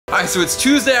Alright, so it's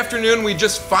Tuesday afternoon. We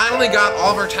just finally got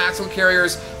all of our tactical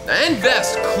carriers and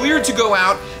vests cleared to go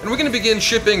out, and we're going to begin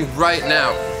shipping right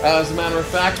now. As a matter of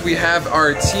fact, we have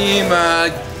our team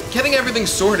getting everything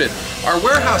sorted. Our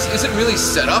warehouse isn't really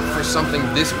set up for something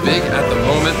this big at the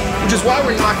moment, which is why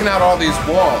we're knocking out all these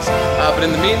walls. But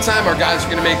in the meantime, our guys are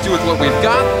going to make do with what we've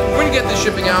got. We're going to get this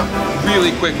shipping out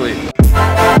really quickly.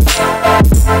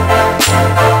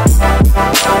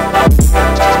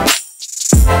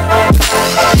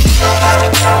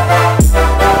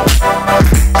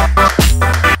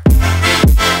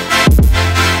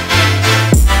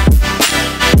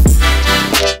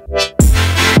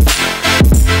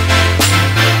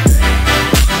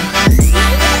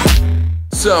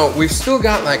 So we've still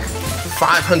got like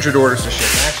 500 orders to ship,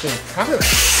 actually probably like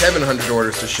 700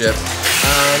 orders to ship,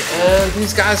 and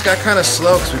these guys got kind of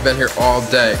slow because we've been here all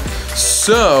day.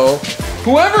 So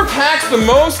whoever packs the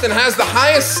most and has the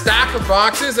highest stack of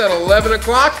boxes at 11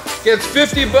 o'clock gets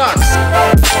 50 bucks.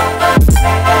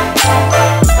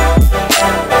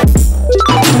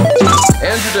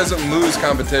 Andrew doesn't lose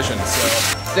competition,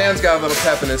 so Dan's got a little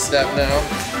pep in his step now.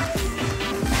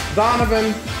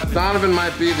 Donovan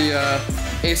might be the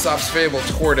Aesop's Fable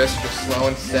tortoise, just slow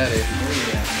and steady.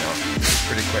 No,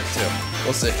 pretty quick too.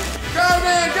 We'll see. Go,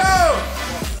 Dan, go!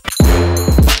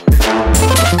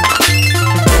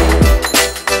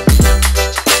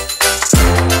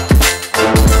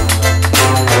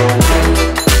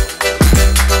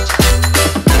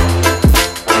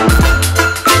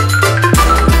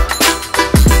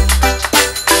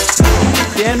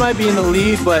 Dan might be in the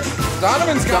lead, but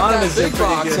Donovan's got that big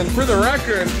box, and for the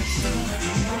record,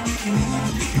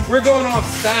 we're going off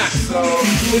stacks, so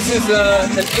this is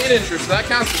an 8-incher, so that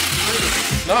counts as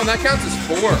 3. No, that counts as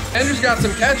 4. Andrew's got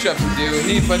some catch-up to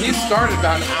do, but he started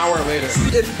about an hour later.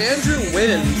 If Andrew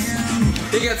wins,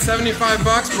 he gets 75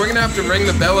 bucks. We're gonna have to ring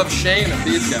the bell of shame of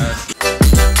these guys.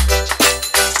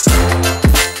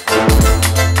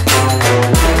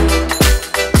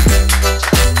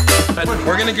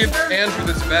 We're gonna give Andrew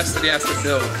this vest that he has to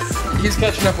build. He's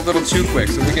catching up a little too quick,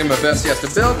 so we give him a vest he has to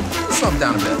build. Let's slow him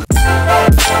down a bit.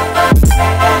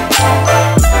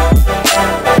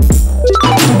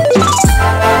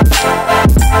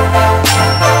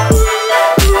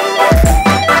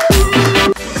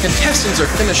 Contestants are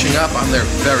finishing up on their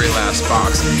very last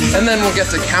box, and then we'll get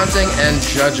to counting and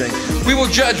judging. We will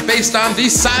judge based on the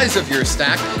size of your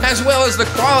stack, as well as the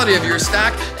quality of your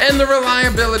stack, and the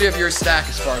reliability of your stack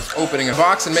as far as opening a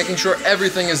box and making sure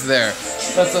everything is there.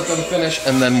 Let's let them finish,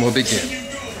 and then we'll begin.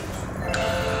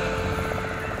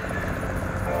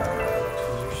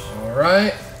 All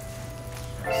right.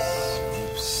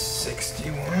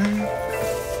 61.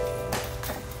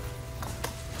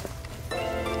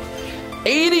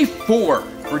 84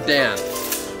 for Dan.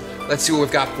 Let's see what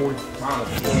we've got for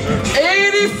Donovan.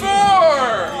 84!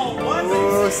 Oh, what?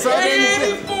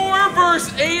 84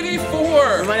 versus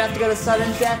 84. We might have to go to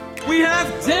sudden check. We have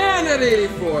Dan at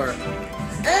 84.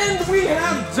 And we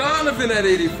have Donovan at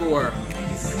 84.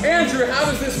 Andrew, how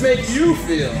does this make you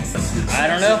feel? I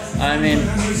don't know. I mean,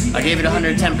 I gave it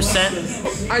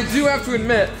 110%. I do have to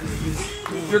admit,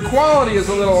 your quality is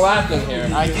a little lacking here.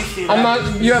 I do see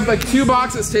that. You have like 2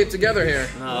 boxes taped together here.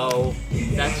 No,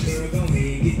 that's just...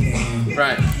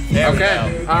 Right. There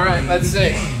okay. We go. All right. Let's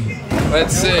see.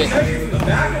 Let's see. The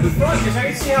back and the front, because I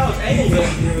can see how it's angled.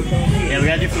 Yeah, we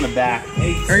gotta do it from the back.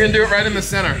 We're gonna do it right in the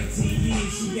center.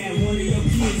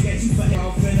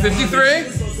 53.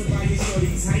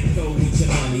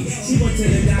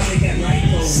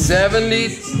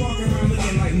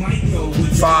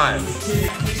 75.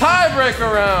 Tiebreaker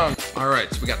round. All right,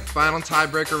 so we got the final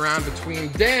tiebreaker round between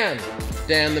Dan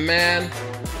the man,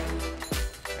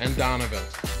 and Donovan.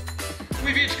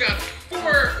 We've each got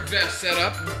 4 vests set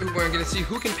up. We're gonna see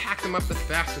who can pack them up the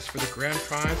fastest for the grand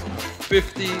prize of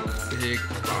 50 big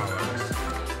dollars.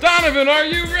 Donovan, are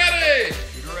you ready?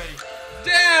 You're ready.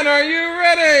 Dan, are you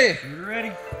ready? You're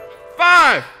ready.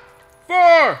 5,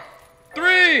 4,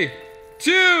 3,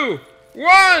 2,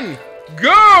 1,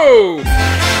 go!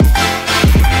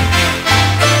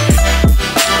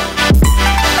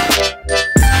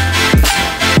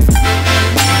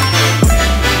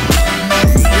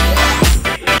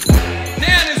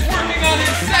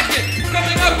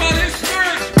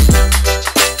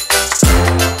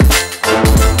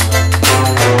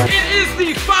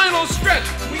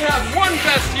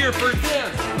 For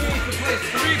Dan, who needs to place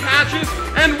 3 patches,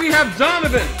 and we have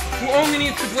Donovan, who only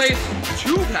needs to place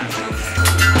 2 patches.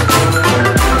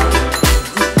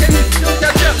 Can you still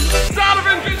catch up?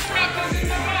 Donovan just dropped us in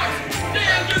the box.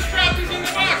 Dan just dropped us in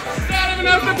the box. Donovan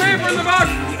has the paper in the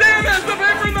box. Dan has the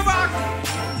paper in the box.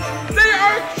 They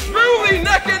are truly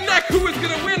neck and neck. Who is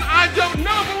going to win win? I don't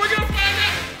know, but we're gonna find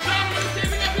out. Donovan's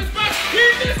saving up his butt. He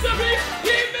missed a piece.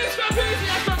 He missed a piece. He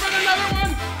has to run another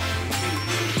one.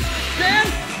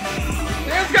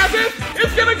 Dan's got this.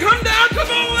 It's gonna come down to the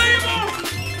label.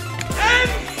 And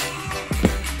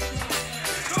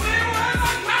the label has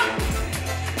on top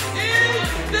is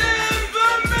Dan the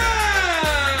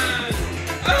Man.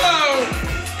 Oh,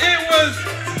 it was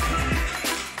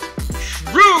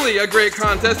truly a great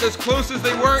contest, as close as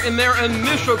they were in their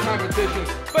initial competition.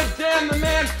 But Dan the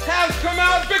Man has come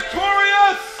out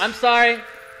victorious! I'm sorry,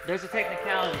 there's a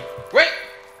technicality. Wait!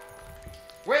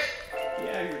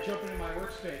 Yeah, you're jumping in my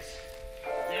workspace.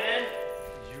 Dan?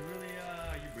 You really,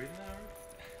 you breathing that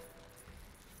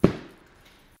right?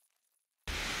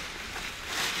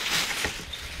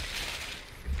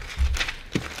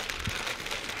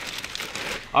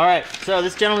 Alright, so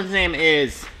this gentleman's name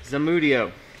is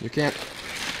Zamudio. You can't.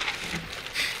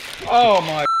 Oh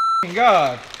my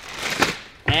God.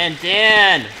 And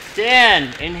Dan,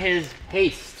 in his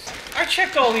haste. I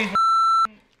checked all these.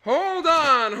 Hold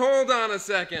on a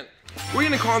second. We're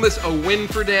gonna call this a win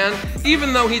for Dan,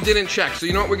 even though he didn't check. So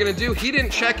you know what we're gonna do? He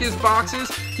didn't check his boxes.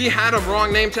 He had a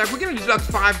wrong name tag. We're gonna deduct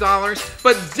 $5,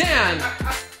 but Dan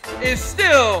is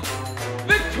still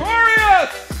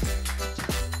victorious!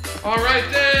 All right,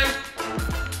 Dan,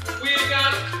 we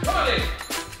got 20,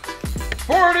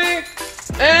 40,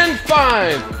 and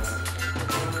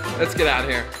 5. Let's get out of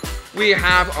here. We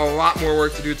have a lot more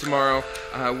work to do tomorrow.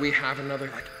 We have another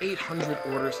like 800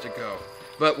 orders to go.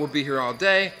 But we'll be here all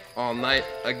day, all night.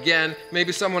 Again,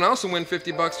 maybe someone else will win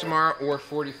 50 bucks tomorrow, or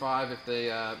 45 if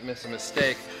they miss a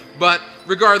mistake. But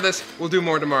regardless, we'll do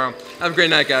more tomorrow. Have a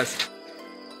great night, guys.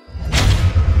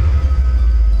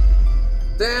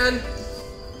 Dan,